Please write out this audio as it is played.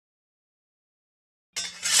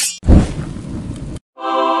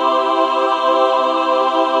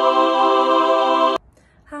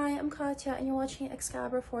Katya, and you're watching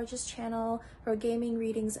Excalibur Forge's channel for gaming,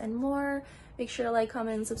 readings, and more. Make sure to like,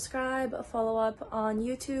 comment, and subscribe. Follow up on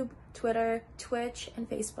YouTube, Twitter, Twitch, and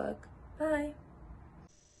Facebook. Bye.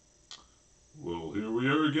 Well, here we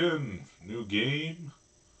are again. New game,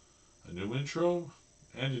 a new intro,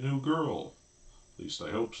 and a new girl. At least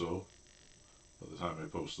I hope so, by the time I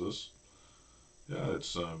post this. Yeah,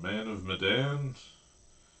 it's Man of Medan.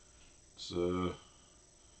 It's a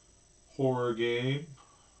horror game,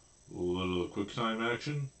 a little quick time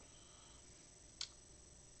action.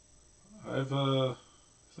 I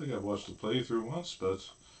think I've watched the playthrough once, but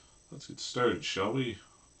let's get started, shall we?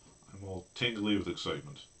 I'm all tingly with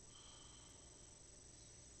excitement.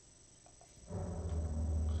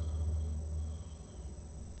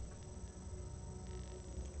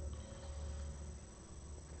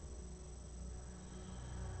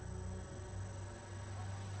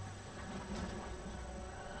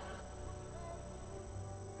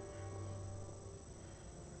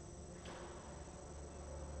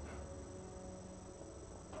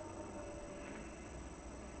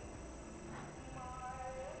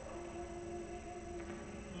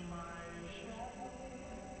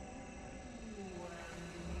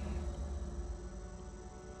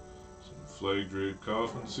 Flag draped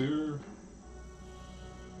coffins here.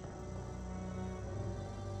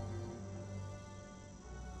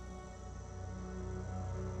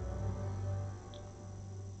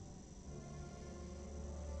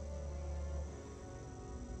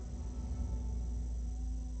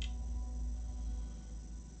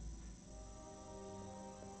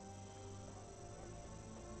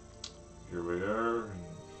 Here we are in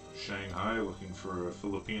Shanghai looking for a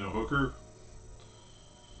Filipino hooker.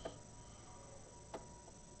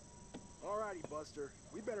 Alrighty, Buster.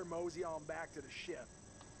 We better mosey on back to the ship.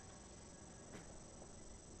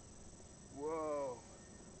 Whoa.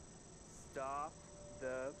 Stop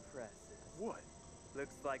the presses. What?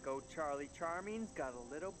 Looks like old Charlie Charming's got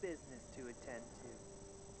a little business to attend to.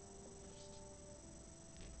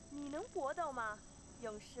 你能搏斗吗，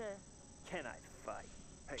勇士？ Can I fight?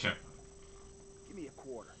 Hey, Can't. give me a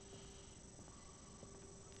quarter.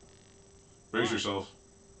 Brace yourself.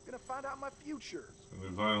 Gonna find out my future. It's gonna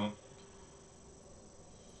be violent.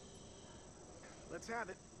 Let's have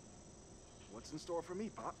it. What's in store for me,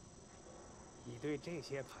 Pop? 你对这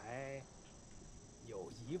些牌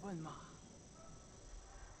有疑问吗？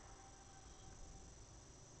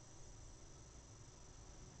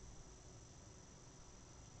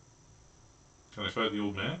 Can I fight the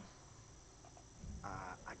old man?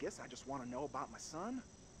 I guess I just want to know about my son.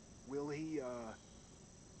 Will he,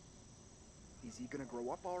 is he gonna grow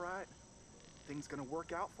up all right? Things gonna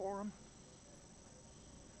work out for him?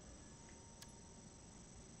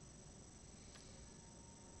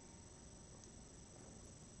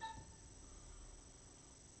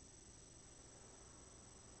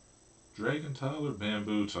 Dragon tile or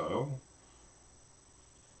bamboo tile?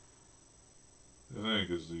 I think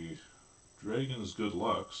is the dragon's good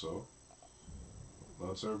luck, so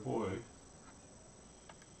that's our boy.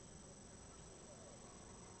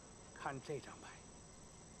 看这张牌，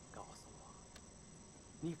告诉我，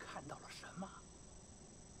你看到了什么？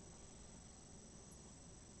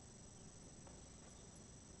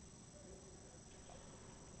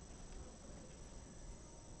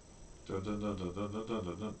 Dun, dun, dun, dun, dun, dun, dun,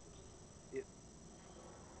 dun, dun. It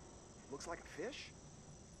looks like a fish.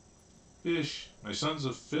 Fish. My son's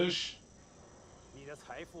a fish. 你的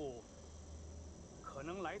财富可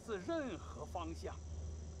能来自任何方向，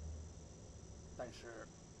但是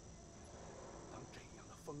当这样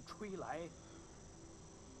的风吹来，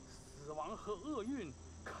死亡和厄运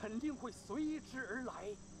肯定会随之而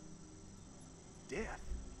来。 Death.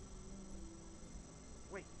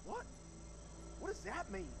 Wait, what? What does that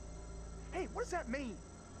mean? Hey, what does that mean?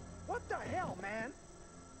 What the hell, man?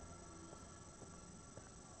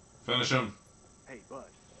 Finish him. Hey, bud,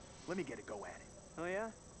 let me get a go at it. Oh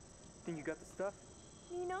yeah? Think you got the stuff?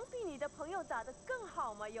 你能比你的朋友打得更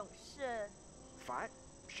好吗，勇士？ Fight?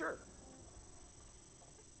 Sure.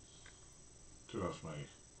 Turn off my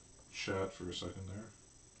chat for a second there.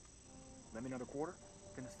 Let me another quarter.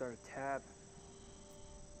 Gonna start a tab.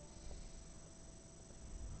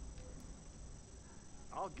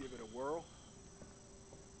 I'll give it a whirl.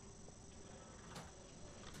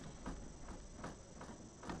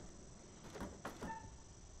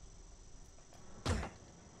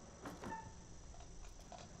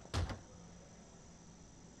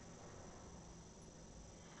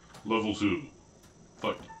 Level 2.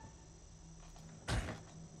 Fight.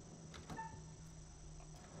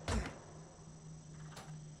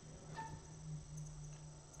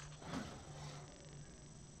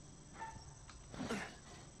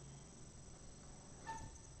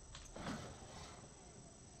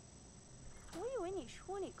 你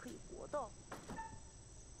说你可以搏斗。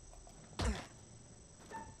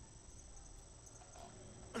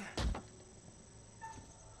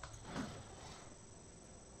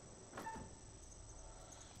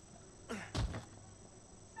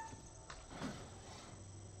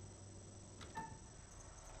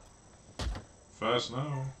Fast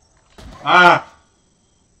now. Ah!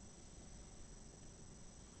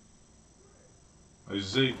 I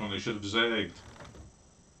zigged when I should have zagged.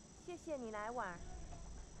 谢谢你来玩。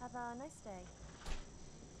Have a nice day.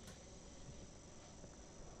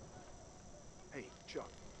 Hey, Chuck,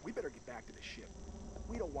 we better get back to the ship.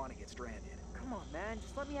 We don't want to get stranded. Come on, man.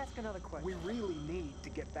 Just let me ask another question. We really need to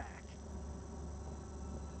get back.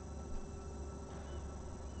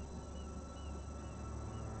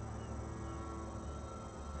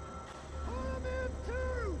 I'm in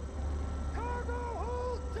two! Cargo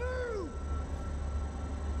hold two!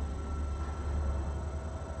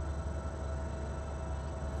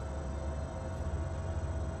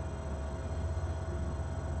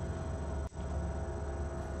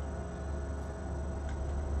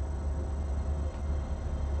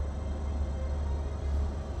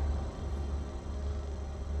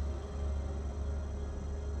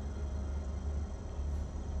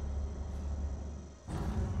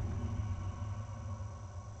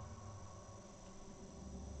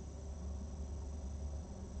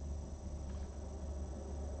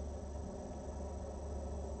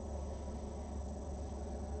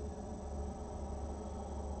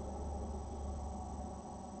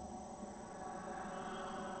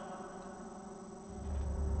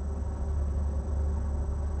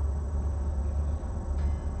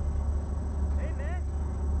 Hey, man.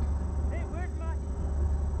 Hey, where's my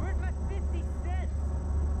 50 cents?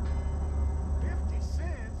 50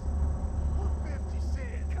 cents? What 50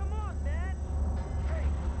 cents? Come on, man. Hey,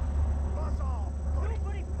 buzz off, buddy.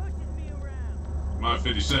 Nobody pushes me around. My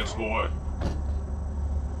 50 cents, boy.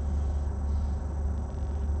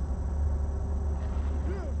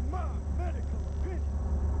 In my medical opinion,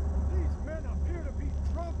 these men appear to be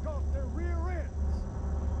drunk off their rear ends.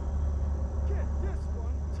 Get this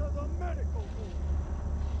one to the medical ward.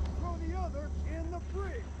 Throw the other in the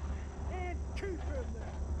brig. And keep him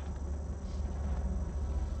there.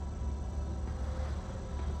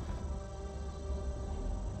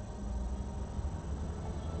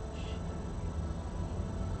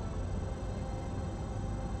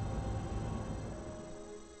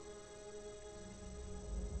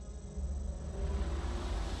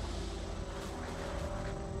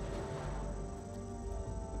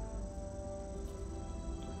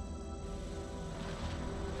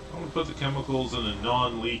 I want to put the chemicals in a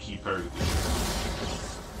non-leaky part of the ship.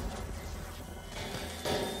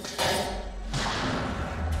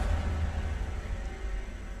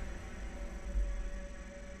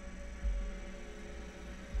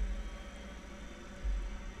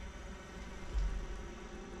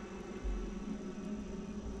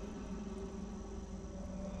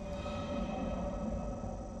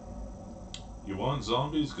 You want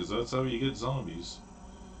zombies? Because that's how you get zombies.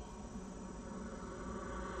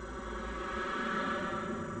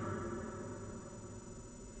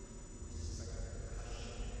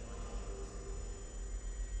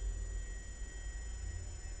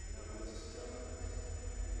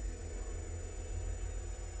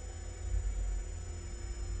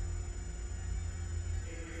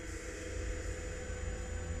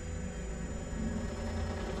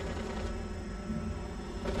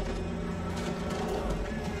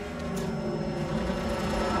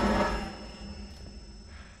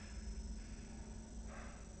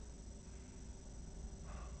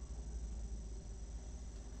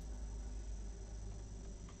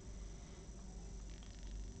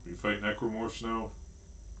 We fight necromorphs now.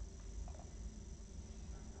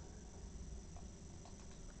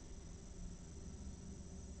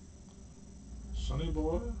 Sonny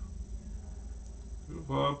boy, good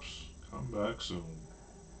pops, come back soon.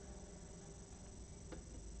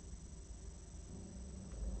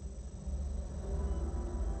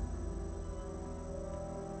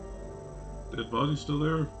 Dead body still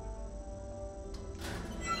there?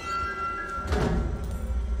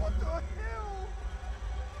 What the hell?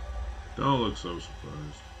 Don't look so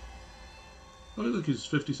surprised. Oh, look, he's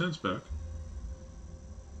 50 cents back.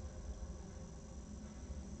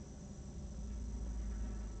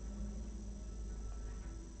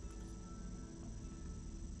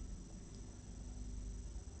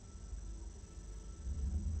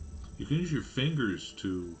 You can use your fingers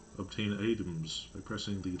to obtain items by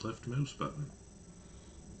pressing the left mouse button.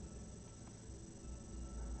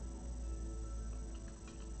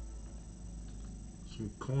 Some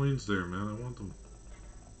coins there, man. I want them.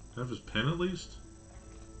 Have his pen at least?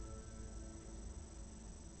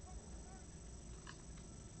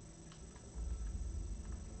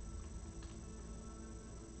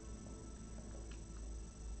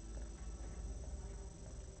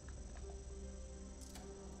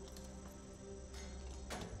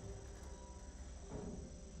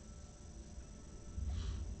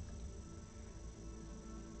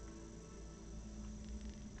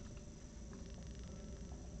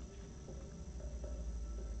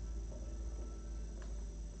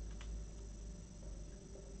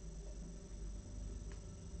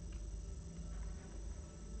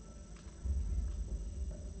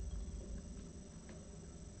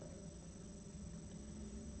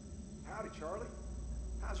 Charlie.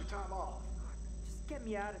 How's your time off? Just get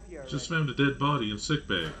me out of here. Just already. found a dead body in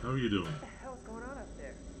sickbay. How are you doing? What the hell's going on up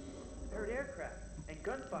there? I heard aircraft and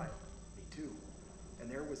gunfire. Me too. And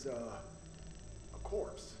there was a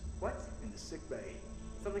corpse. What? In the sick bay.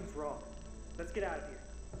 Something's wrong. Let's get out of here.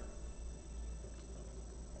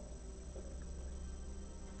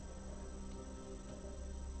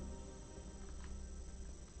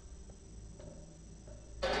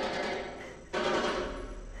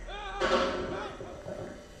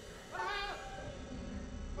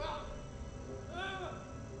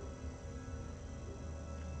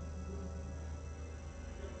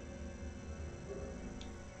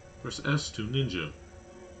 Press S to ninja.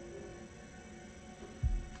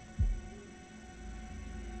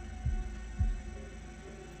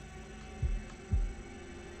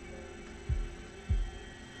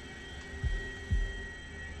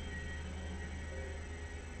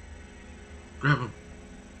 Grab him.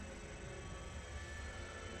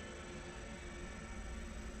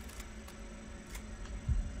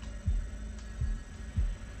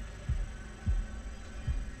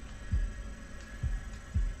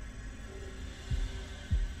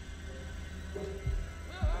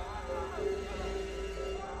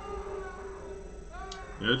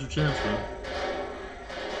 You had your chance, man.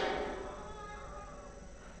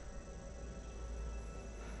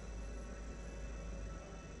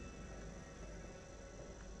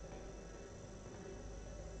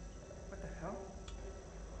 What the hell?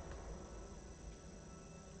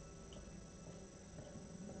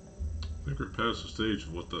 I think we're past the stage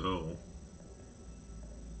of what the hell.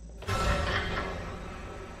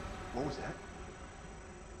 What was that?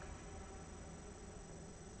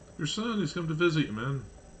 Your son, he's come to visit you, man.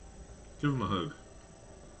 Give him a hug.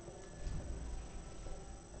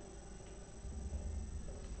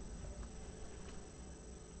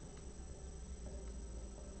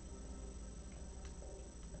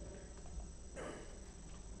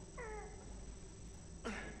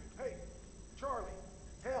 Hey, Charlie,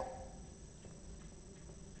 help!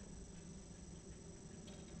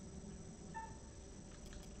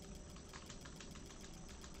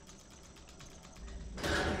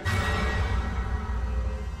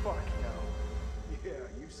 Fuck no. Yeah,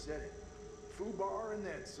 you said it. Foobar and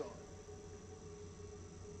then some.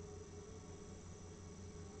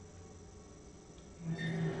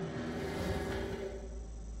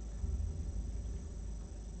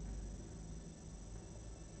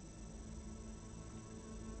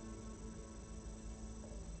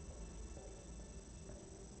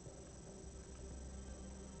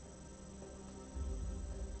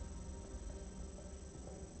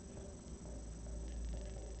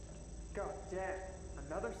 God damn.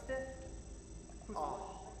 Another stiff? Who's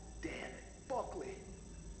Oh, damn it. Buckley.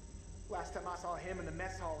 Last time I saw him in the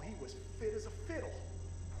mess hall, he was fit as a fiddle.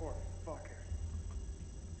 Poor fucker.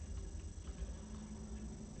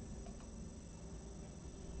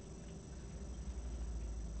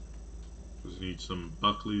 Does he need some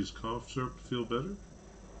Buckley's cough syrup to feel better?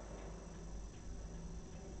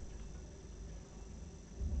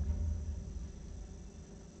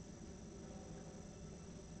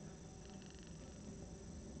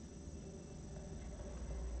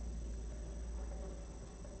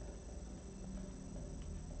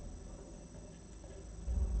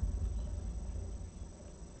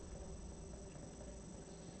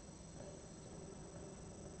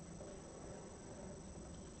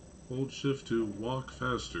 Hold shift to walk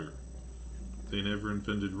faster. They never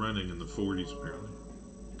invented running in the 40s, apparently.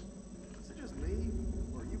 Is it just me,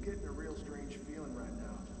 or are you getting a real strange feeling right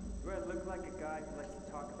now? Do I look like a guy who likes to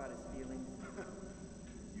talk about his feelings?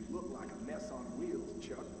 You look like a mess on wheels,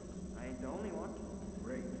 Chuck. I ain't the only one.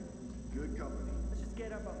 Great. Good company. Let's just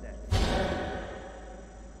get up on that.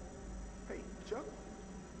 Hey, Chuck.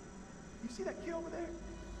 You see that kid over there?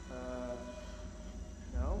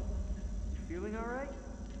 No? You feeling alright?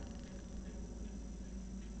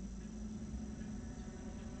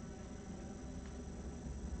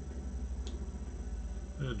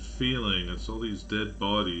 That feeling, it's all these dead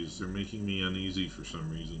bodies. They're making me uneasy for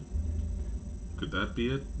some reason. Could that be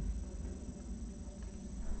it?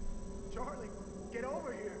 Charlie, get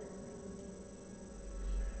over here.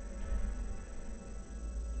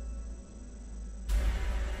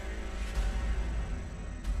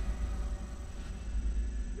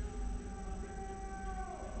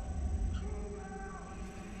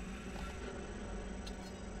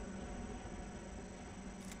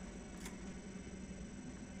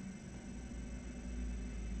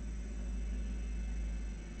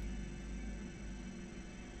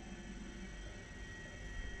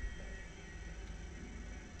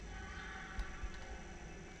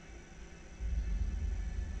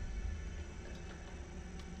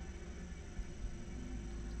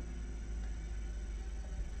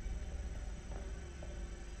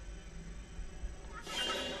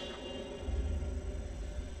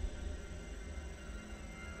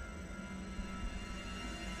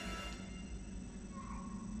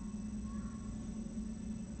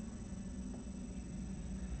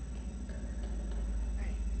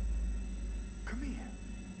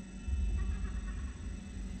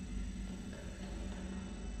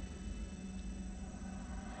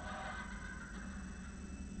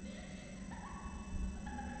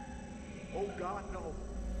 Oh God, no.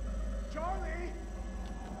 Charlie!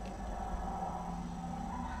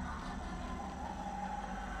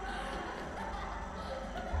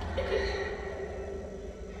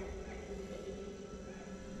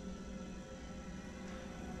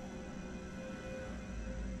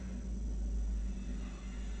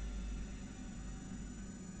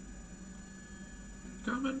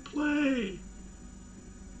 Come and play!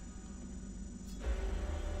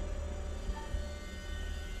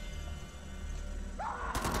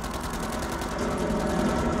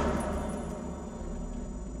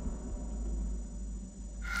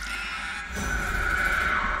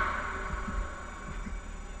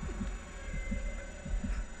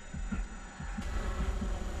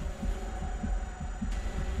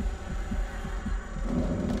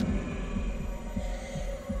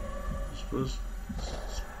 Supposed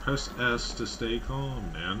press S to stay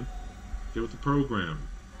calm, man. Get with the program.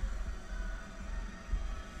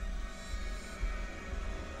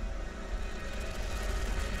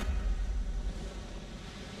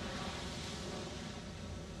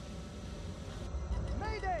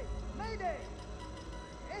 Mayday! Mayday!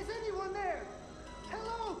 Is anyone there?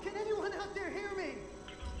 Hello? Can anyone out there hear me?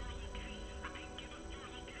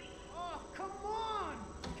 Oh, come on!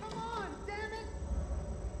 Come on, damn it!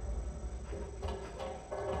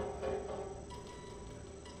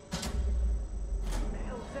 What the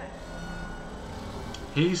hell's that?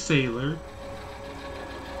 Hey, sailor.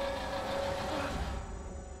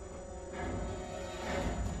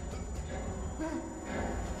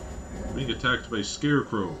 Being attacked by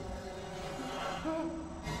Scarecrow.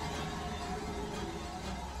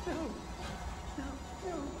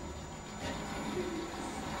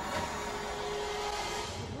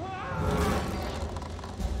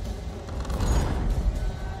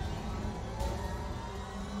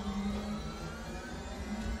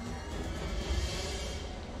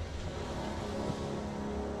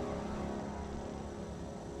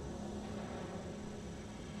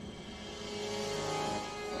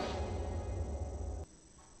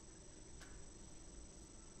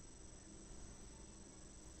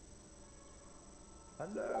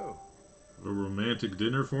 Hello. A romantic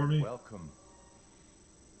dinner for me? Welcome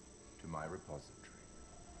to my repository.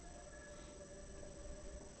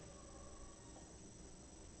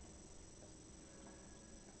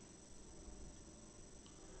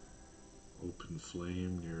 Open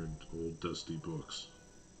flame near old dusty books.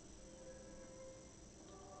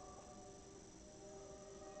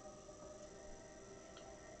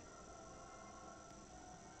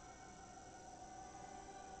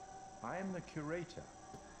 I am the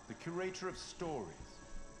curator of stories.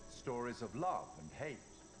 Stories of love and hate,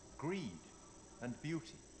 greed and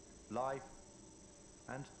beauty, life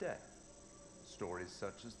and death. Stories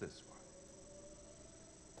such as this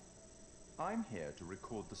one. I'm here to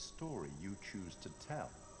record the story you choose to tell.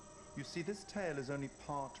 You see, this tale is only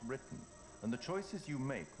part written, and the choices you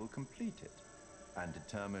make will complete it, and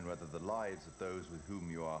determine whether the lives of those with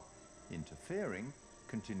whom you are interfering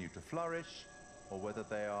continue to flourish, or whether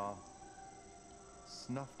they are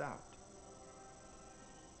snuffed out.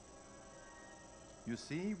 You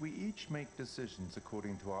see, we each make decisions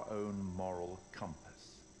according to our own moral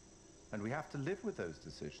compass, and we have to live with those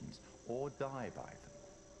decisions or die by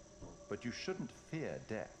them. But you shouldn't fear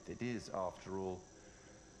death. It is, after all,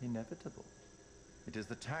 inevitable. It is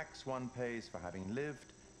the tax one pays for having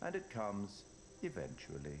lived, and it comes,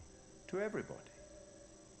 eventually, to everybody.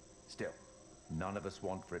 Still, none of us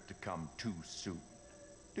want for it to come too soon,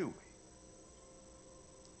 do we?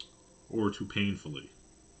 Or too painfully.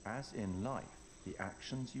 As in life, the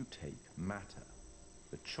actions you take matter.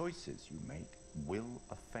 The choices you make will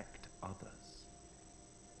affect others.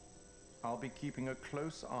 I'll be keeping a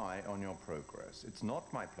close eye on your progress. It's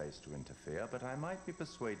not my place to interfere, but I might be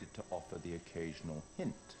persuaded to offer the occasional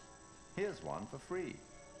hint. Here's one for free.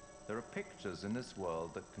 There are pictures in this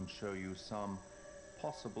world that can show you some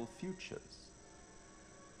possible futures.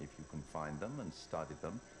 If you can find them and study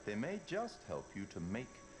them, they may just help you to make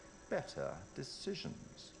better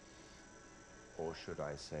decisions. Or should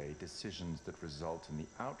I say, decisions that result in the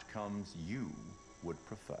outcomes you would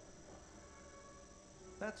prefer.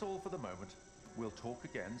 That's all for the moment. We'll talk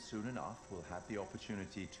again soon enough. We'll have the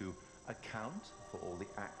opportunity to account for all the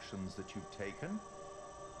actions that you've taken,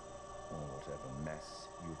 or whatever mess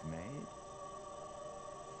you've made.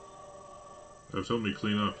 Oh, told me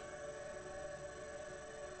clean up.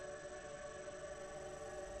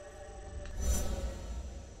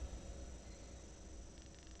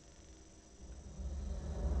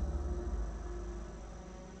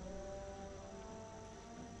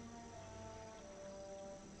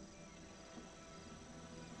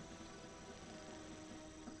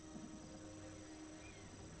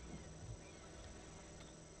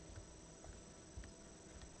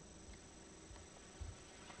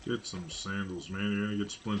 Get some sandals, man. You're gonna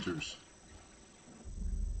get splinters.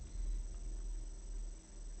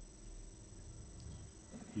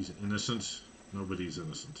 He's innocent. Nobody's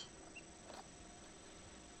innocent.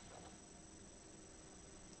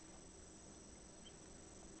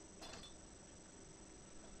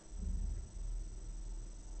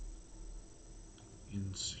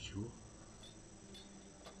 Insecure.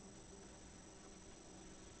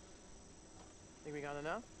 Think we got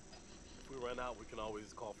enough? If we run out, we can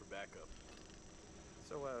always call for backup.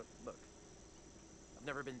 So, look. I've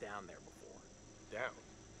never been down there before. Down?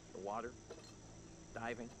 The water,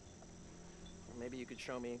 diving. Well, maybe you could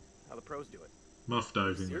show me how the pros do it. Muff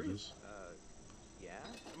diving, it serious? is. Yeah?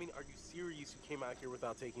 I mean, are you serious you came out here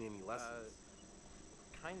without taking any lessons?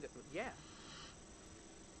 Kind of, yeah.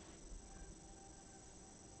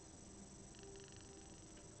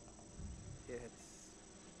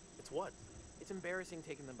 It's what? It's embarrassing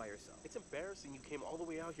taking them by yourself. It's embarrassing you came all the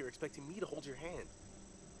way out here expecting me to hold your hand.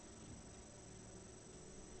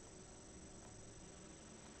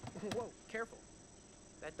 Whoa, careful.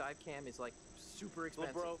 That dive cam is like super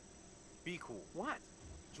expensive. Well, bro, be cool. What?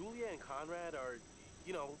 Julia and Conrad are,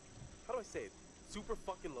 you know, how do I say it? Super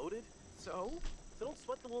fucking loaded. So? So don't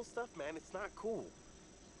sweat the little stuff, man. It's not cool.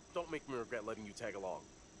 Don't make me regret letting you tag along.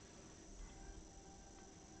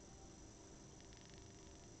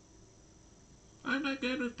 I'm not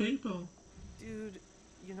good with people. Dude,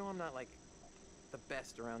 you know I'm not like the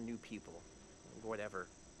best around new people. Whatever.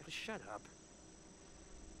 Just shut up.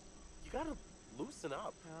 You gotta loosen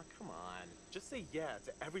up. Oh, come on. Just say yeah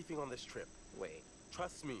to everything on this trip. Wait.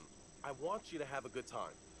 Trust me, I want you to have a good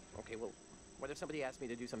time. Okay, well, what if somebody asked me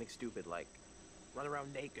to do something stupid like run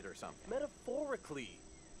around naked or something? Metaphorically.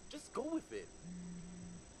 Just go with it.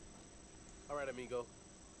 All right, amigo.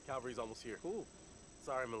 Calvary's almost here. Cool.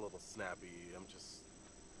 Sorry I'm a little snappy. I'm just...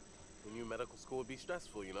 We knew medical school would be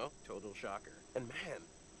stressful, you know? Total shocker. And man,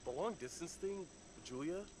 the long distance thing with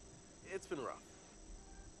Julia, it's been rough.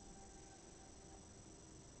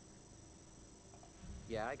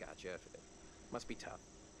 Yeah, I got you. Must be tough.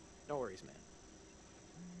 No worries, man.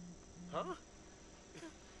 Huh?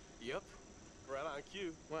 Yep. Right on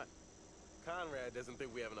cue. What? Conrad doesn't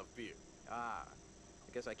think we have enough beer. Ah,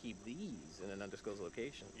 I guess I keep these in an undisclosed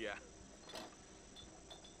location. Yeah.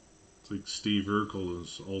 It's like Steve Urkel,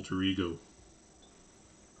 his alter ego.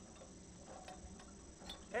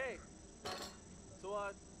 Hey! So,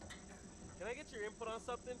 can I get your input on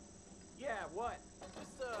something? Yeah, what?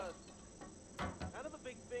 Just, kind of a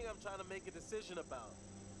big thing I'm trying to make a decision about.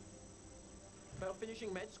 About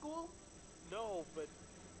finishing med school? No, but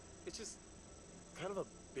it's just kind of a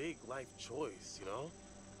big life choice, you know?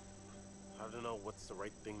 I don't know what's the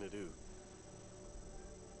right thing to do.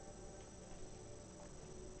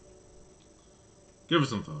 Give it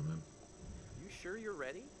some thought, man. You sure you're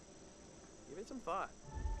ready? Give it some thought.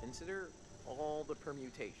 Consider all the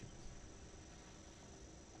permutations.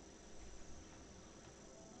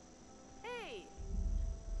 Hey!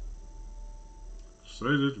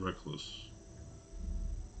 Excited, reckless.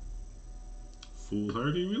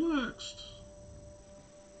 Foolhardy, relaxed.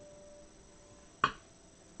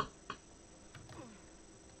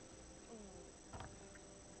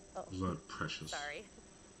 Oh, Isn't that precious? Sorry.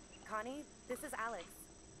 Connie, this is Alex.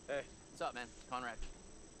 Hey. What's up, man? Conrad.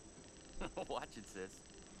 Watch it, sis.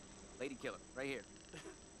 Lady killer, right here.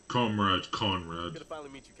 Comrade Conrad. Good to finally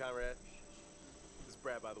meet you, Conrad. This is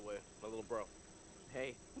Brad, by the way, my little bro.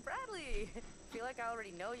 Hey. Bradley! Feel like I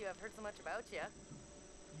already know you. I've heard so much about you.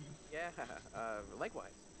 Yeah,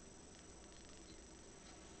 likewise.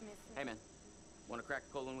 Hey, man. Want to crack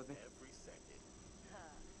a cold one with me? Every second.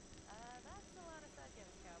 That's a lot of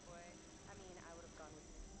seconds, cowboy. I mean, I would have gone with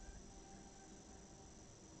you.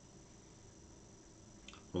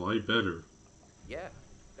 Well, I better. Yeah,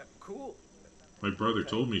 cool. My brother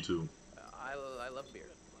told me to. I love beer.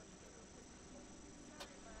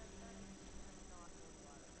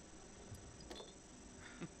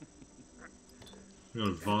 I'm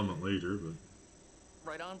gonna vomit later, but...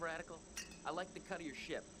 Right on, Bradical. I like the cut of your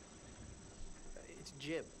ship. It's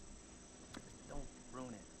jib. Don't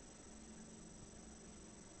ruin it.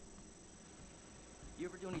 You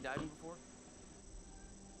ever do any diving before?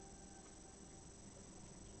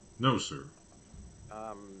 No, sir.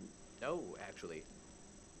 No, actually.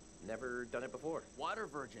 Never done it before. Water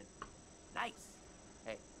virgin. Nice.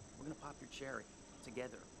 Hey, we're gonna pop your cherry.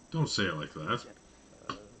 Together. Don't say it like that.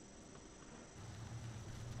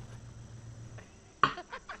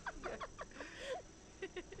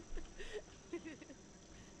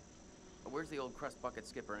 Where's the old crust bucket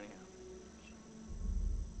skipper anyhow?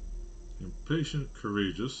 Impatient,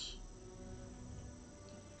 courageous.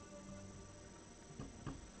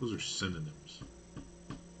 Those are synonyms.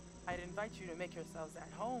 I'd invite you to make yourselves at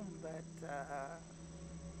home, but,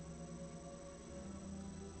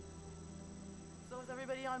 So is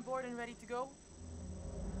everybody on board and ready to go?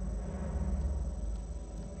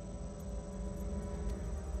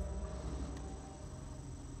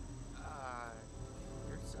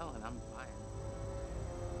 You're selling, I'm buying.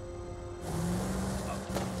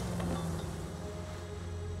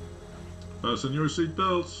 Fasten your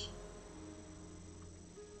seatbelts.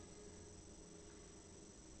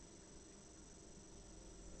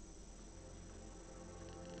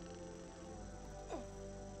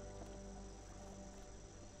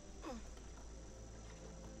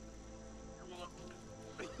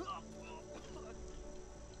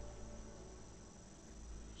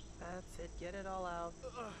 That's it, get it all out.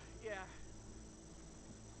 Yeah.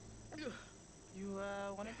 You,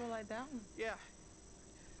 wanna go lie down? Yeah.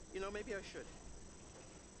 You know, maybe I should.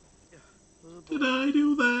 Did I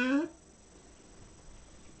do that?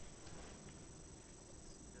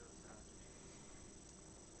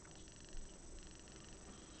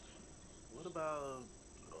 What about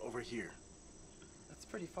over here? That's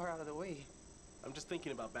pretty far out of the way. I'm just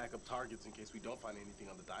thinking about backup targets in case we don't find anything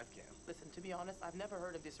on the dive cam. Listen, to be honest, I've never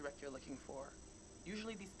heard of this wreck you're looking for.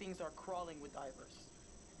 Usually these things are crawling with divers.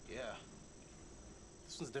 Yeah.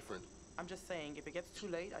 This one's different. I'm just saying, if it gets too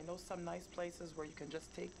late, I know some nice places where you can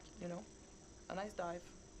just take, you know, a nice dive.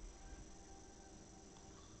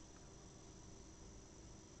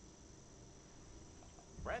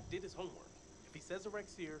 Brad did his homework. If he says the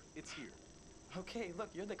wreck's here, it's here. Okay, look,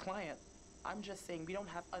 you're the client. I'm just saying we don't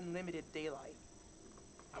have unlimited daylight.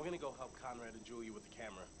 I'm gonna go help Conrad and Julia with the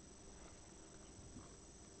camera.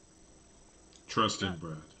 Trust in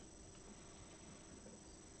Brad.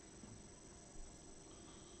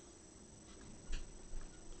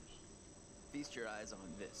 Feast your eyes on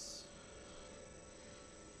this.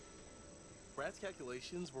 Brad's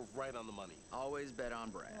calculations were right on the money. Always bet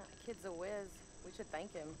on Brad. Kid's a whiz. We should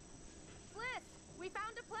thank him. Bliss, we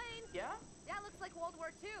found a plane. Yeah? Yeah, looks like World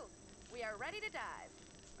War II. We are ready to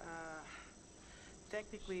dive.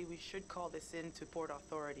 Technically, we should call this in to port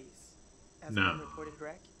authorities as No. an unreported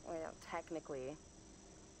wreck. Well, technically.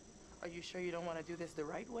 Are you sure you don't want to do this the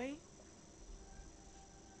right way?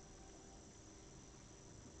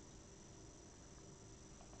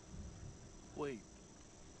 Wait,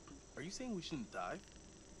 are you saying we shouldn't dive?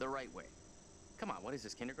 The right way. Come on, what is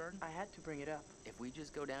this, kindergarten? I had to bring it up. If we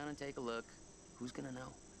just go down and take a look, who's gonna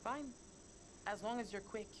know? Fine. As long as you're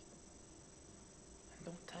quick.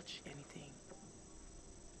 Don't touch anything.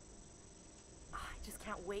 I just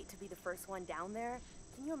can't wait to be the first one down there.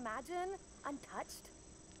 Can you imagine? Untouched?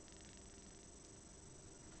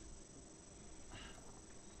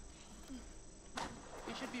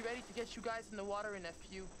 We should be ready to get you guys in the water in a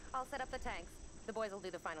few. I'll set up the tanks. The boys will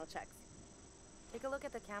do the final checks. Take a look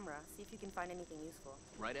at the camera. See if you can find anything useful.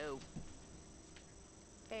 Righto.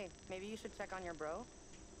 Hey, maybe you should check on your bro?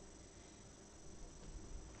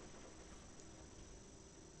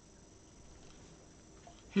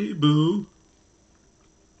 Hey, boo.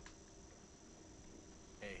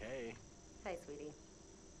 Hey, hey. Hey, sweetie.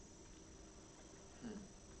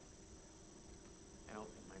 I don't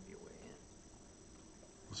think might be a way in.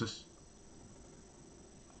 What's this?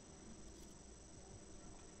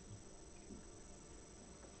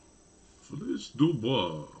 Felice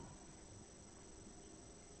Dubois.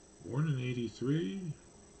 Born in 83.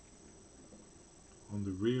 On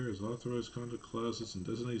the rear is authorized conduct classes and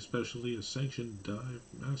designated specially a sanctioned dive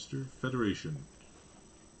master federation.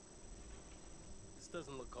 This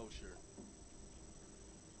doesn't look kosher.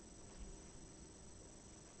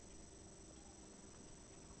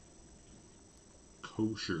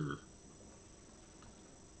 Kosher.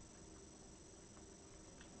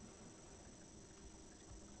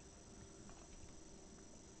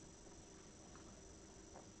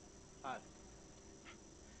 Hi.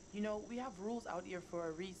 You know, we have rules out here for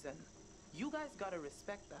a reason. You guys gotta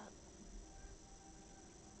respect that.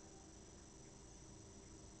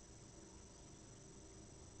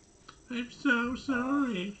 I'm so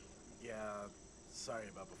sorry. Yeah, sorry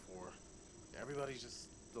about before. Everybody's just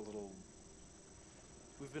a little...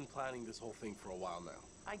 We've been planning this whole thing for a while now.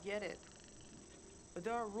 I get it. But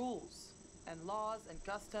there are rules, and laws, and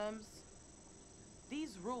customs.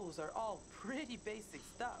 These rules are all pretty basic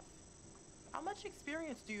stuff. How much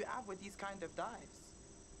experience do you have with these kind of dives?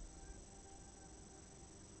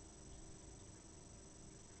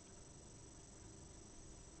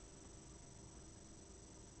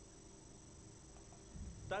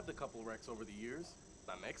 Dived a couple wrecks over the years.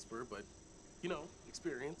 Not an expert, but, you know,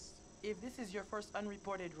 experienced. If this is your first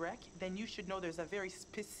unreported wreck, then you should know there's a very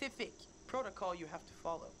specific protocol you have to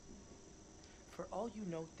follow. For all you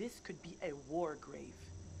know, this could be a war grave.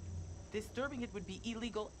 Disturbing it would be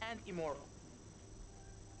illegal and immoral.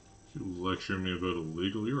 You lecture me about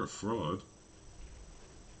illegal? You're a fraud.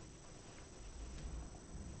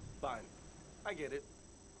 Fine. I get it.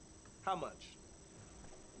 How much?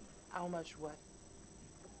 How much what?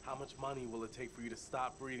 How much money will it take for you to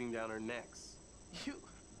stop breathing down our necks? You...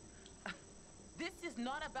 This is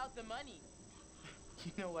not about the money.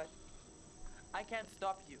 You know what? I can't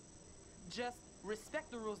stop you. Just respect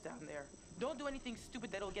the rules down there. Don't do anything stupid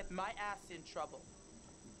that'll get my ass in trouble.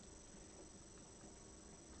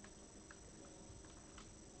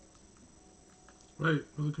 Right,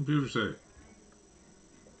 what does the computer say?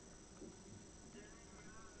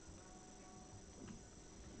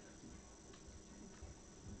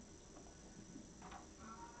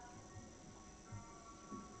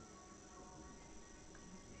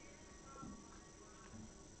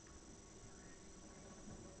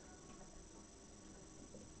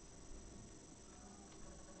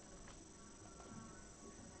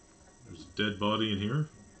 There's a dead body in here?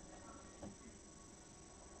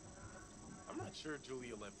 I'm not sure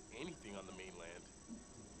Julia left anything on the mainland.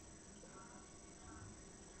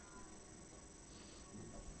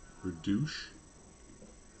 Her douche?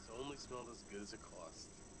 This only smelled as good as it cost.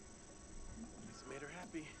 At least it made her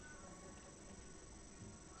happy.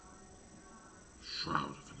 Shroud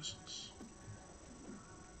of innocence.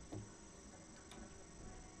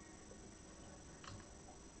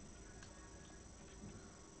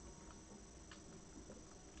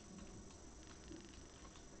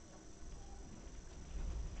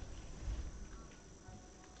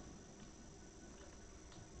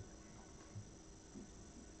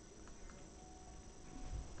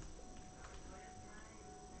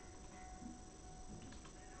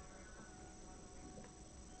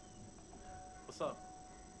 What's up?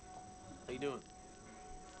 How you doing?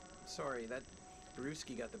 Sorry, that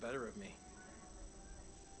brewski got the better of me.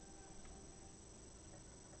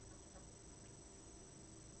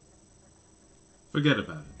 Forget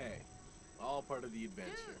about it. Hey, all part of the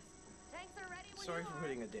adventure. Tanks are ready when Sorry you for are.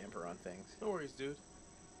 putting a damper on things. No worries, dude.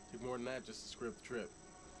 Took more than that just to screw up the trip.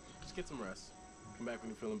 Just get some rest. Come back when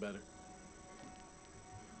you're feeling better.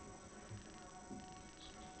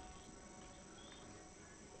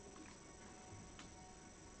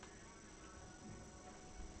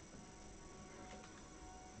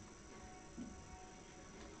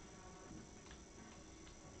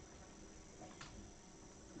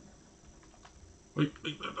 Wait,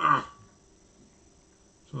 ah!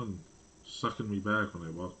 Someone sucking me back when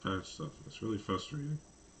I walk past stuff. It's really frustrating.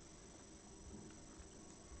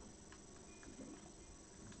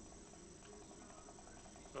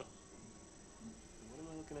 Huh. What am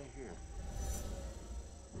I looking at here?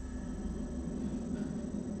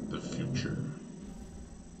 The future.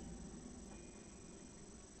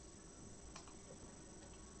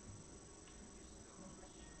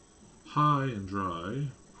 High and dry,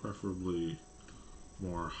 preferably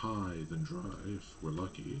more high than dry if we're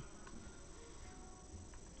lucky.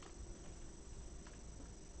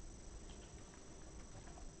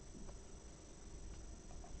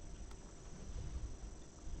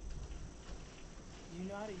 You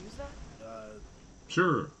know how to use that?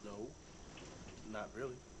 Sure. No. Not really.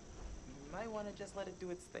 You might want to just let it do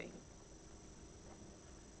its thing.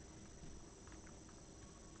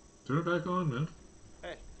 Turn it back on, man.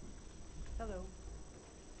 Hey. Hello.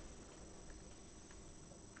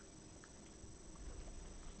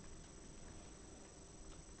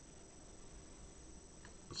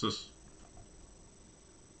 What's this?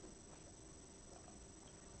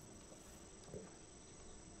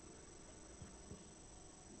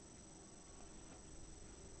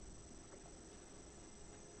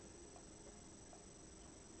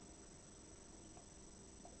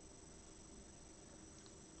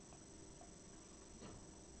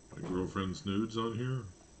 My girlfriend's nudes on here?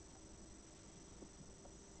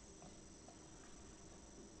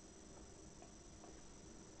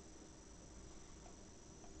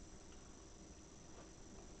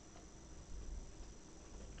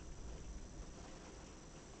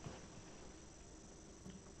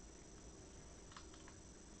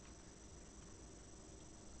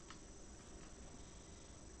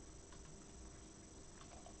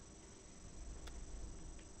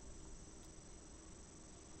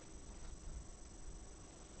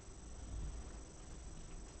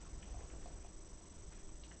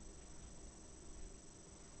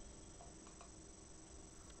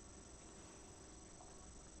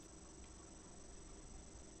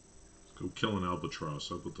 Go kill an albatross.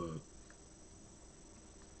 How about that?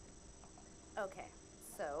 Okay,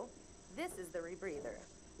 so this is the rebreather.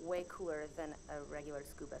 way cooler than a regular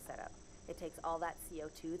scuba setup. It takes all that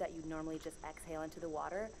CO2 that you'd normally just exhale into the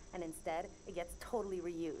water, and instead, it gets totally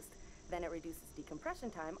reused. Then it reduces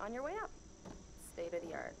decompression time on your way up. State of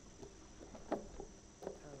the art.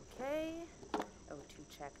 Okay,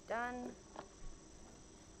 O2 check done.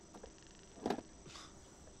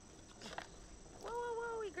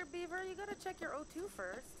 Whoa, eager beaver, you gotta check your O2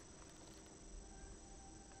 first.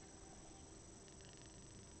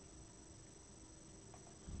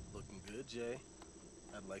 Looking good, Jay.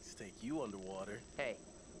 I'd like to take you underwater. Hey,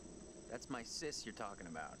 that's my sis you're talking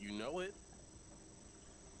about. You know it.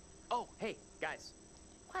 Oh, hey, guys.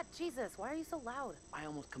 What? Jesus, why are you so loud? I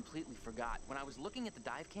almost completely forgot. When I was looking at the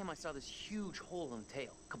dive cam, I saw this huge hole in the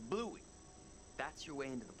tail. Kablooey. That's your way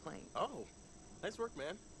into the plane. Oh, nice work,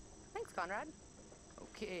 man. Thanks, Conrad.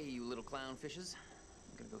 Okay, you little clown fishes.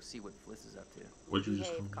 I'm gonna go see what Fliss is up to. What'd you just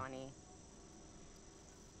call Behave, me? Connie.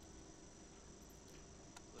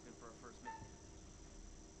 Looking for a first mate.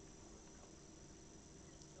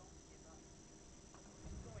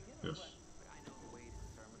 Yes. I know the wait is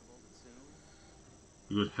terminable, but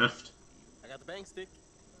soon. Good heft. I got the bang stick.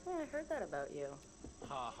 Yeah, I heard that about you.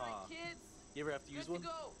 Ha ha. Kids, You ever have to use one?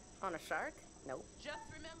 go. On a shark? Nope. Just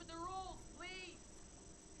remember the rules, please.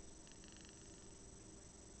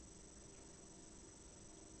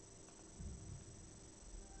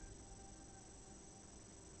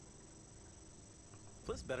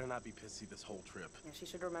 Fliss better not be pissy this whole trip. Yeah, she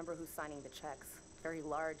should remember who's signing the checks. Very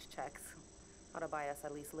large checks. Ought to buy us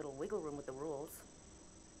at least a little wiggle room with the rules.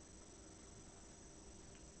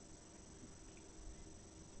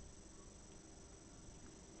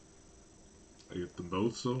 I get them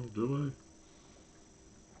both, so do I?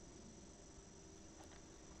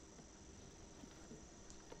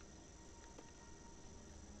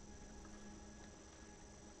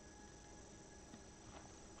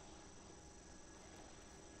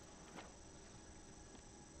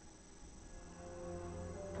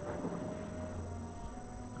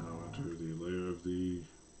 Now enter the layer of the...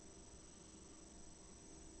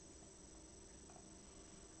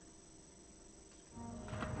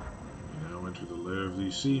 Now enter the lair of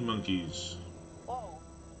the sea monkeys. Whoa,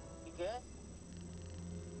 you good?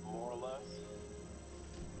 More or less.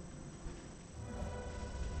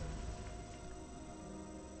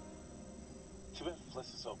 Too bad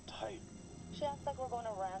Fliss is so tight. She acts like we're going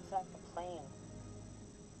to ransack the plane.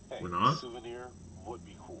 Hey, We're not? a souvenir would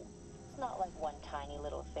be cool. It's not like one tiny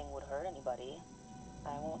little thing would hurt anybody.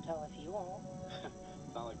 I won't tell if you won't.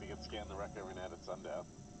 Not like we can scan the wreck every night at sundown.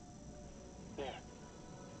 There.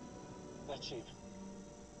 That shape.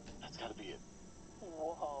 That's gotta be it.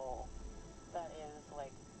 Whoa. That is,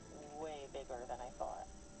 like, way bigger than I thought.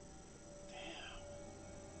 Damn.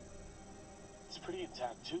 It's pretty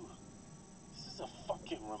intact, too. This is a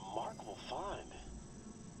fucking remarkable find.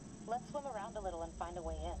 Let's swim around a little and find a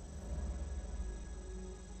way in.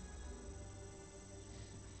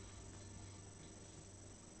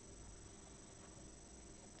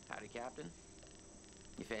 Howdy, Captain.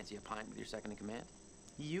 You fancy a pint with your second in command?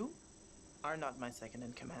 You are not my second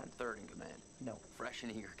in command. Third in command. No. Fresh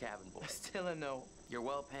and eager cabin boy. Still a no. Your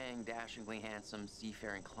well-paying, dashingly handsome,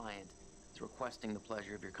 seafaring client is requesting the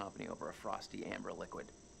pleasure of your company over a frosty amber liquid.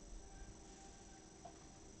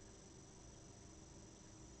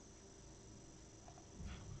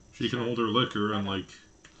 She can hold her liquor and, like,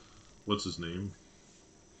 what's his name?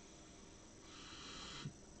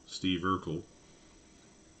 Steve Urkel.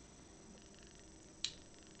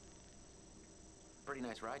 Pretty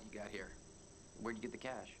nice ride you got here. Where'd you get the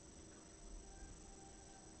cash?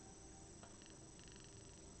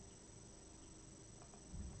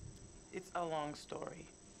 It's a long story.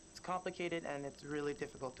 It's complicated and it's really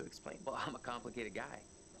difficult to explain. Well, I'm a complicated guy.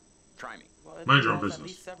 Try me. Well, it Mind your own involves at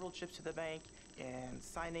business. least several trips to the bank and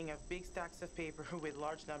signing of big stacks of paper with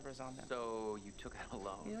large numbers on them. So you took out a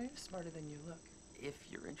loan. You know, you're smarter than you look. If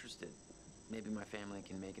you're interested, maybe my family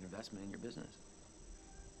can make an investment in your business.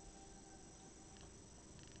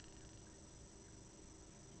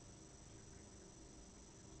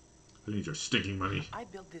 I need your stinking money. I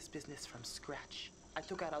built this business from scratch. I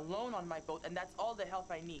took out a loan on my boat, and that's all the help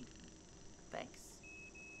I need. Thanks.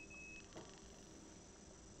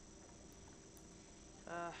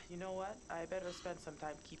 You know what? I better spend some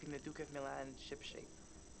time keeping the Duke of Milan shipshape.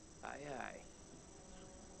 Aye, aye.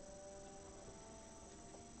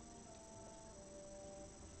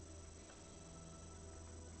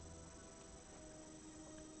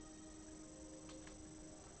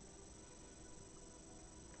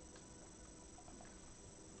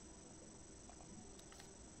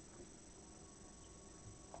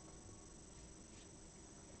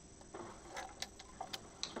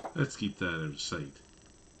 Let's keep that out of sight.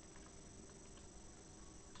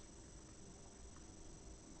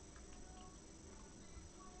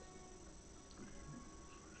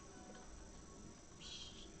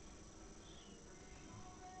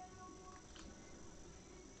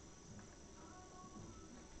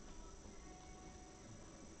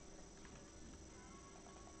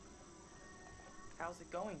 How's it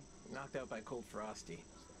going? Knocked out by cold frosty.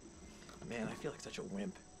 Man, I feel like such a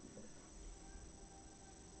wimp.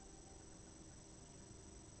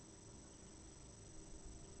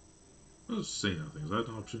 Let's say nothing. Is that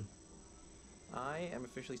an option? I am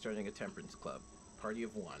officially starting a temperance club. Party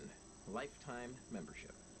of one. Lifetime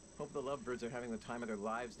membership. Hope the lovebirds are having the time of their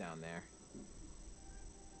lives down there.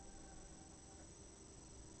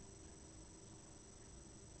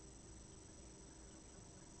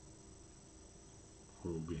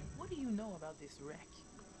 Hoping. What do you know about this wreck?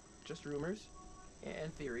 Just rumors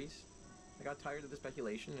and theories. I got tired of the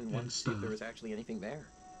speculation and wanted to see if there was actually anything there.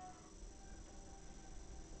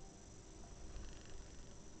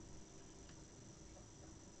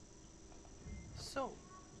 So,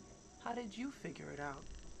 how did you figure it out?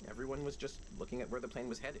 Everyone was just looking at where the plane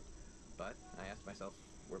was headed. But I asked myself,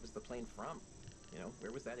 where was the plane from? You know,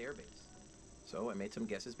 where was that airbase? So I made some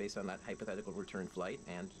guesses based on that hypothetical return flight,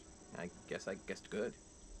 and I guess I guessed good.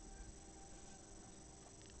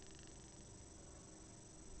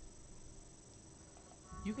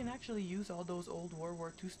 You can actually use all those old World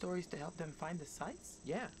War II stories to help them find the sites?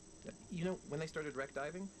 Yeah. You know, when they started wreck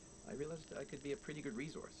diving, I realized I could be a pretty good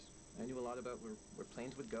resource. I knew a lot about where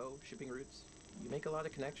planes would go, shipping routes. You make a lot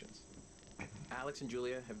of connections. Alex and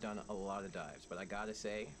Julia have done a lot of dives, but I gotta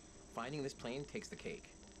say, finding this plane takes the cake.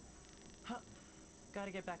 Huh.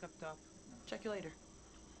 Gotta get back up top. Check you later.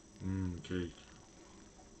 Cake.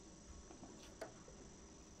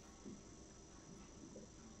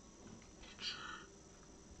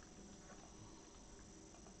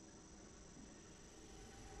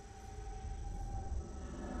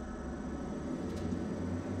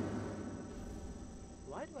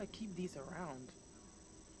 Why do I keep these around?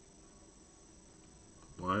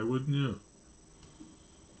 Why wouldn't you?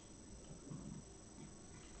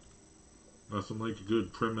 Nothing like a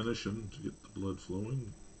good premonition to get the blood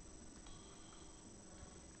flowing.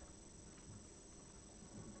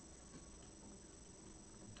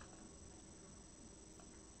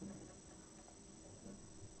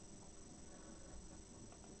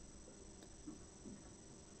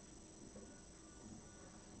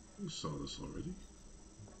 We saw this already.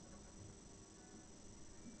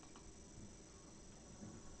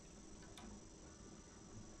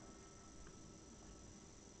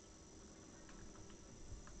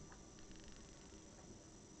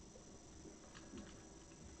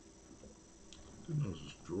 Didn't know there was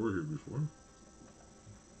a drawer here before.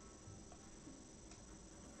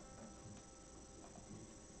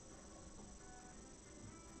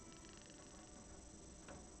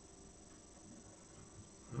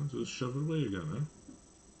 I'll just shove it away again, huh?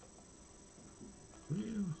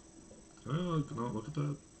 Yeah. Oh, no, look at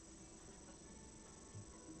that.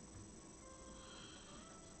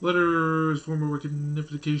 Letter is form of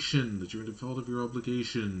recognification that you're in default of your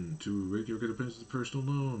obligation to regular credit payments of the personal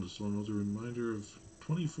loan. This one was a reminder of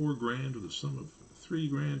 24 grand with a sum of 3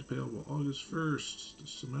 grand payable August 1st.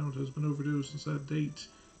 This amount has been overdue since that date.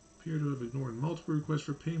 Appear to have ignored multiple requests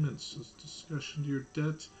for payments. This discussion to your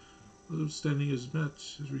debt, whether outstanding is met,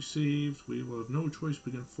 is received. We will have no choice but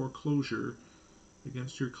begin foreclosure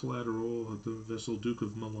against your collateral at the vessel Duke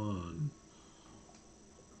of Milan.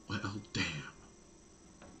 Well, damn.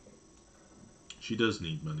 She does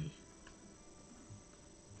need money.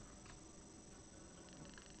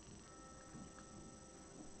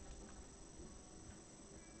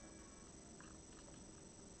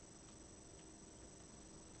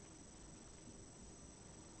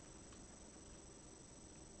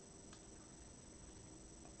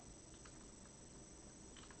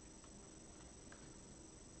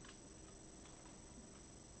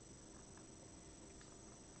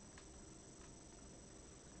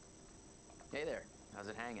 Hey there, how's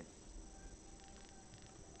it hanging?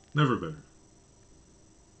 Never better.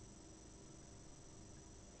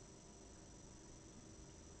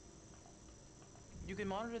 You can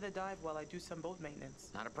monitor the dive while I do some boat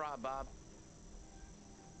maintenance. Not a problem, Bob.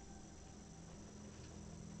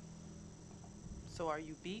 So are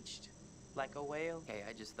you beached? Like a whale? Hey,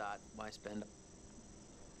 I just thought, why spend...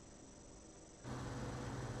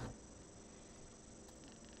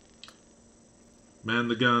 Man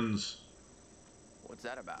the guns. What's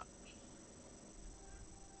that about?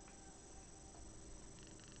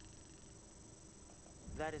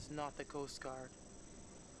 That is not the Coast Guard.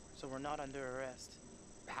 So we're not under arrest.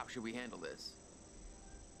 How should we handle this?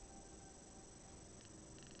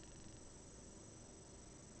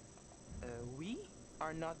 We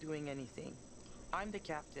are not doing anything. I'm the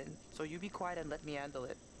captain, so you be quiet and let me handle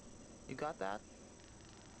it. You got that?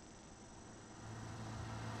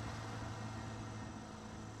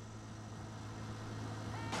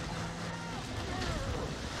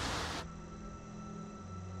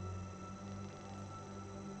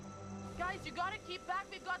 Guys, you gotta keep back.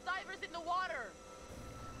 We've got divers in the water.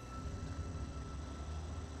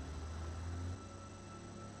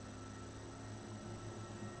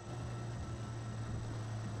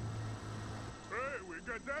 Hey, we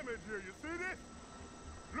got damage here. You see this?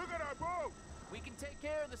 Look at our boat. We can take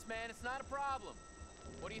care of this, man. It's not a problem.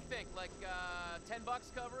 What do you think? Like, $10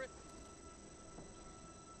 cover it?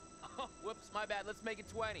 Oh, whoops, my bad. Let's make it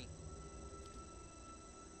 20.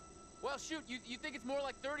 Well, shoot, you think it's more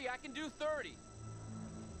like 30? I can do 30.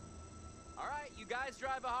 All right, you guys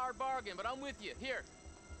drive a hard bargain, but I'm with you. Here,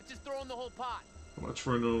 let's just throw in the whole pot. How much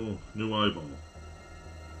for a new eyeball?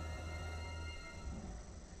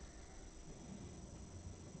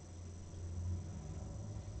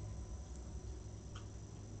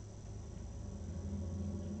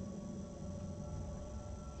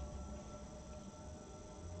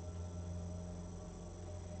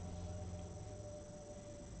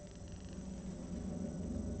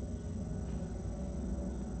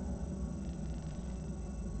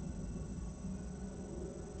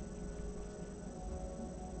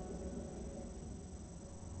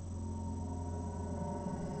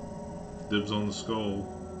 Dibs on the skull.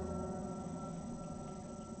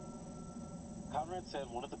 Conrad said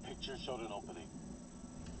one of the pictures showed an opening.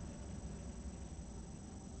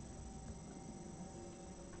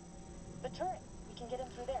 The turret. We can get in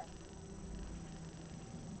through there.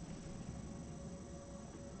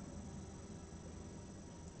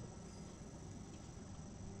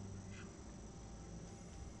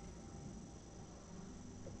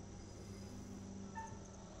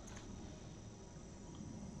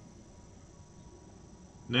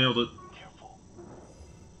 Nailed it. Careful.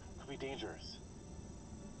 Could be dangerous.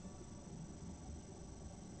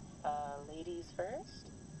 Ladies first?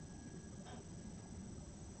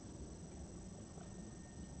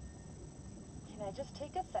 Can I just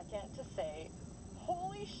take a second to say,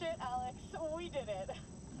 holy shit, Alex, we did it.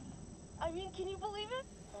 I mean, can you believe it?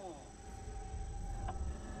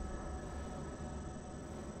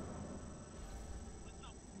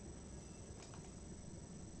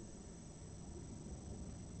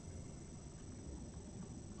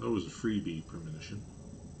 That was a freebie premonition.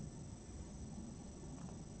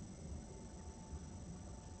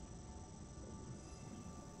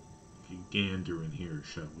 Gander in here,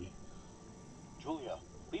 shall we? Julia,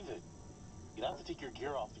 leave it. You'd have to take your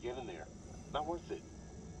gear off to get in there. Not worth it.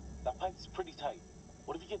 That pipe's pretty tight.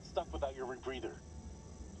 What if you get stuck without your rebreather?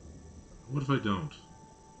 What if I don't?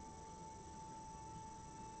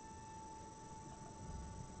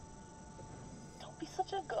 Don't be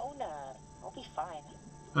such a gonad. I'll be fine.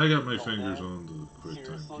 I got my Oh, fingers man. on the quick time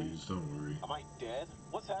Seriously? keys, don't worry. Am I dead?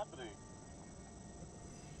 What's happening?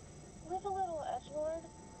 Live a little, edgelord.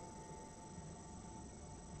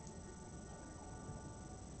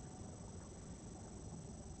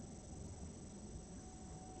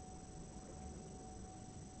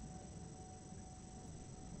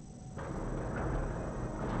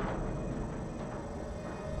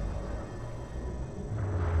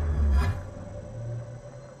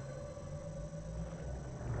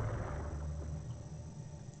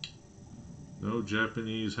 No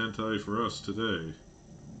Japanese hentai for us today.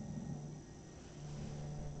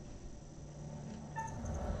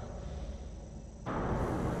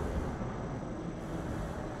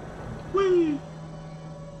 Whee!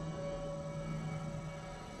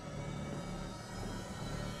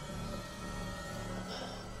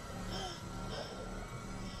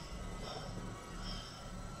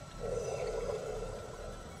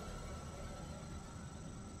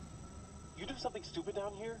 You do something stupid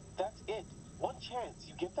down here, that's it. One chance,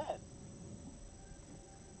 you get that?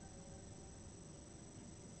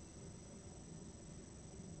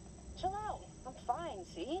 Chill out. I'm fine,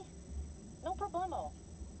 see? No problemo.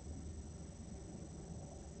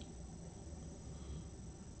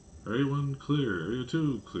 Area 1 clear, Area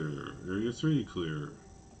 2 clear, Area 3 clear.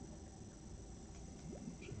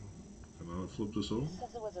 Can I flip this over? It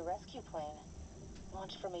says it was a rescue plane.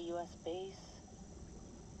 Launched from a U.S. base.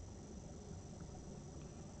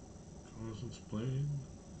 Reconnaissance plane.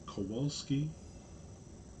 Kowalski.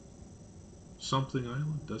 Something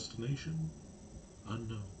Island. Destination.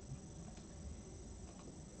 Unknown.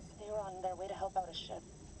 They were on their way to help out a ship.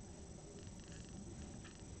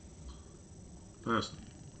 Fascinating.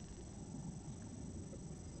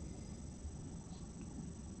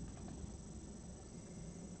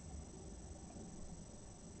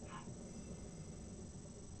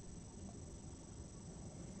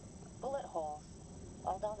 Bullet holes.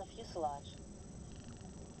 All down the fuselage.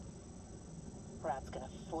 Brad's gonna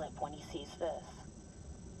flip when he sees this.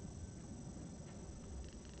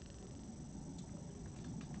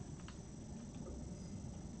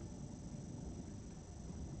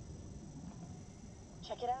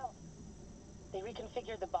 Check it out. They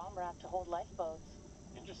reconfigured the bomb rack to hold lifeboats.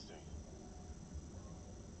 Interesting.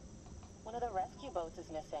 One of the rescue boats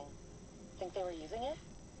is missing. Think they were using it?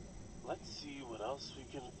 Let's see what else we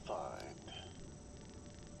can find.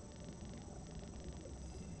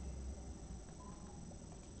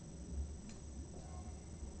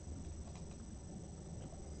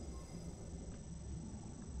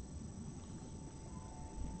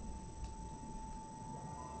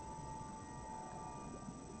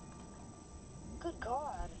 Good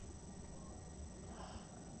God.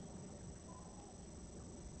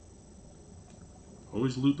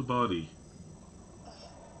 Always loot the body.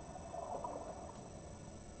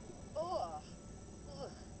 Ugh.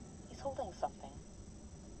 He's holding something.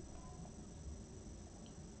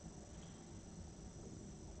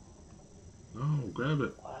 No, grab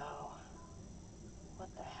it. Wow. What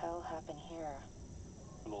the hell happened here?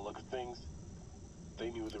 From the look of things, they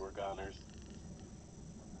knew they were goners.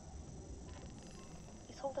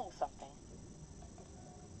 He's holding something.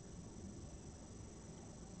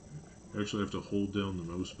 You actually have to hold down the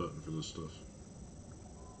mouse button for this stuff.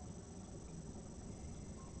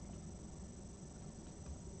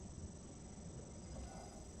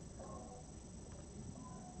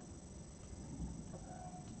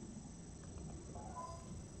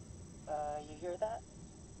 You hear that?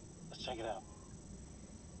 Let's check it out.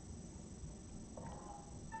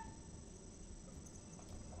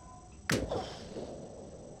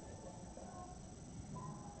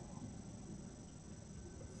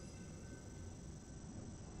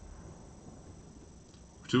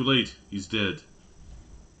 We're too late. He's dead.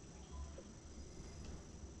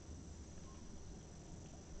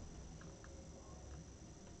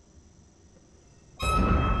 I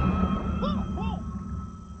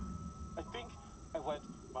think I wet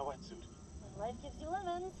my wetsuit. Life gives you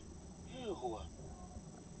lemons. Ew.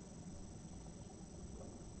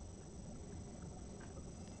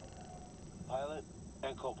 Pilot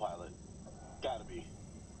and co-pilot. Gotta be.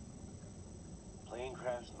 Plane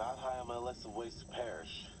crash not high on my list of ways to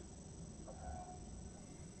perish.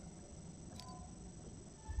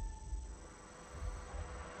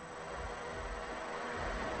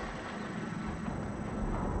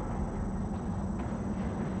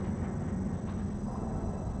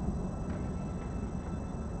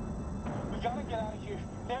 We gotta get out of here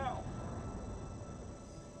now.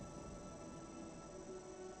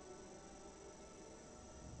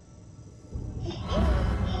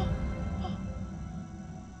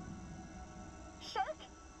 Shark?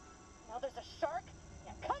 Now there's a shark?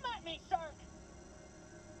 Yeah, come at me, shark!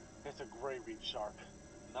 It's a gray reef shark.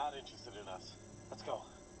 Not interested in us. Let's go.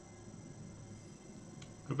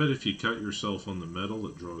 I bet if you cut yourself on the metal,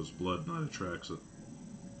 it draws blood, not attracts it.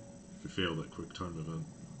 If you fail that quick time event.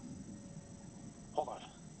 Hold on.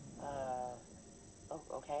 Oh,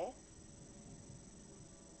 okay.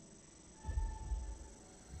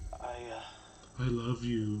 I love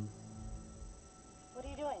you. What are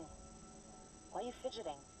you doing? Why are you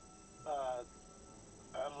fidgeting? I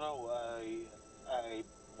don't know. I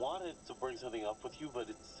wanted to bring something up with you, but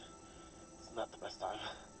it's not the best time.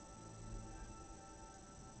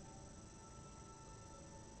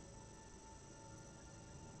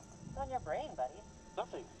 What's on your brain, buddy?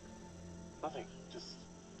 Nothing. Nothing. Just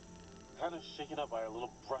kind of shaken up by our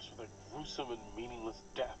little brush with a gruesome and meaningless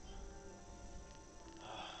death.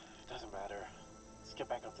 It doesn't matter. Let's get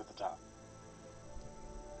back up to the top.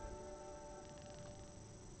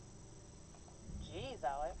 Jeez,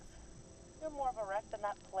 Alex. You're more of a wreck than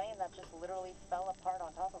that plane that just literally fell apart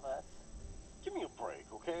on top of us. Give me a break,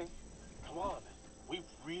 okay? Come on. We've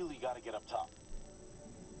really got to get up top.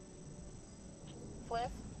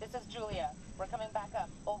 Fliss, this is Julia. We're coming back up.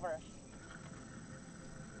 Over.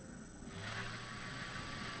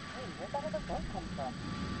 Hey, where'd that other boat come from?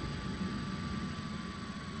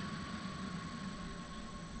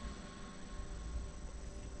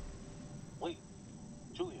 Wait,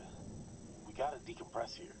 Julia. We gotta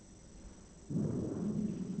decompress here.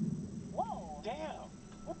 Whoa! Damn!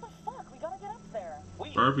 What the fuck? We gotta get up there.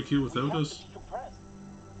 Wait, Barbecue without us? To decompress.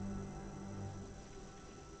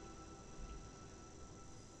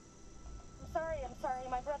 I'm sorry.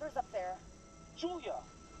 My brother's up there. Julia,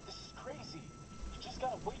 this is crazy. You just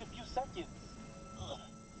gotta wait a few seconds.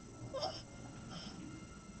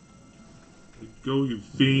 Go, you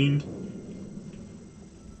fiend.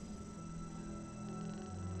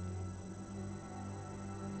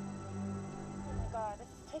 Oh my god, this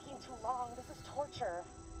is taking too long. This is torture.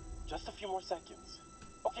 Just a few more seconds.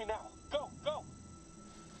 Okay, now, go, go!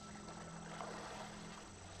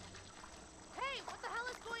 Hey, what the hell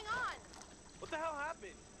is going on? What the hell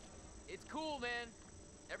happened? It's cool, man.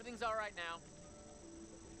 Everything's all right now.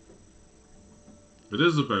 It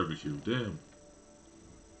is a barbecue, damn.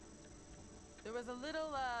 There was a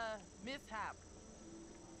little, mishap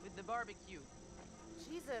with the barbecue.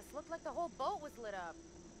 Jesus, looked like the whole boat was lit up.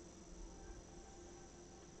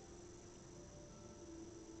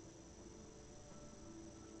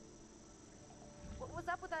 What was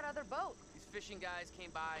up with that other boat? These fishing guys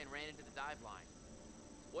came by and ran into the dive line.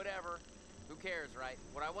 Whatever. Who cares, right?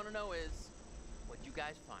 What I want to know is, what'd you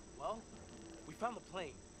guys find? Well, we found the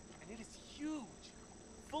plane, and it is huge,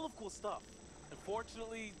 full of cool stuff.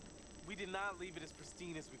 Unfortunately, we did not leave it as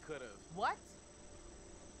pristine as we could have. What?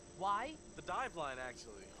 Why? The dive line,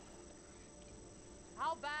 actually.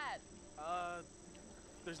 How bad?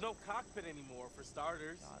 There's no cockpit anymore, for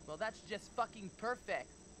starters. God, well, that's just fucking perfect.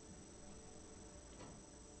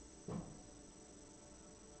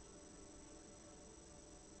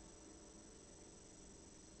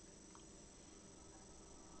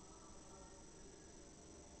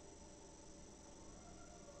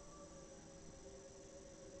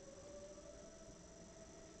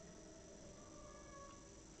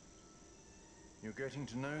 You're getting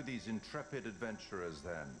to know these intrepid adventurers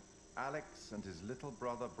then. Alex and his little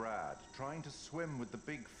brother Brad, trying to swim with the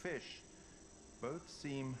big fish. Both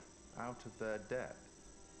seem out of their depth.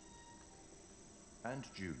 And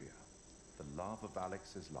Julia, the love of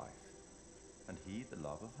Alex's life, and he the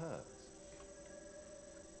love of hers.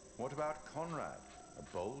 What about Conrad? A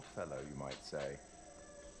bold fellow, you might say.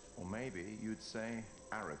 Or maybe you'd say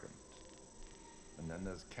arrogant. And then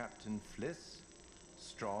there's Captain Fliss,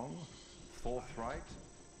 strong, forthright,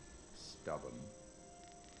 stubborn.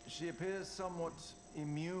 She appears somewhat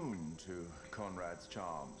immune to Conrad's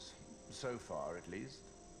charms, so far at least.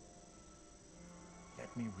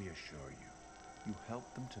 Let me reassure you, you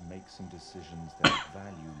help them to make some decisions they'll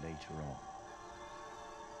value later on.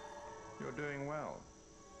 You're doing well.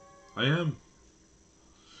 I am.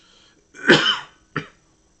 But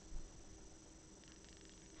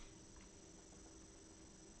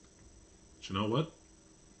you know what?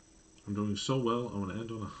 I'm doing so well, I want to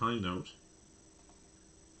end on a high note.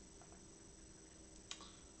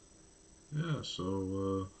 Yeah,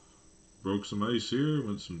 so, broke some ice here,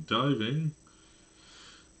 went some diving.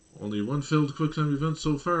 Only one failed QuickTime event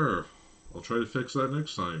so far. I'll try to fix that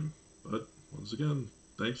next time. But, once again,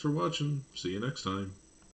 thanks for watching. See you next time.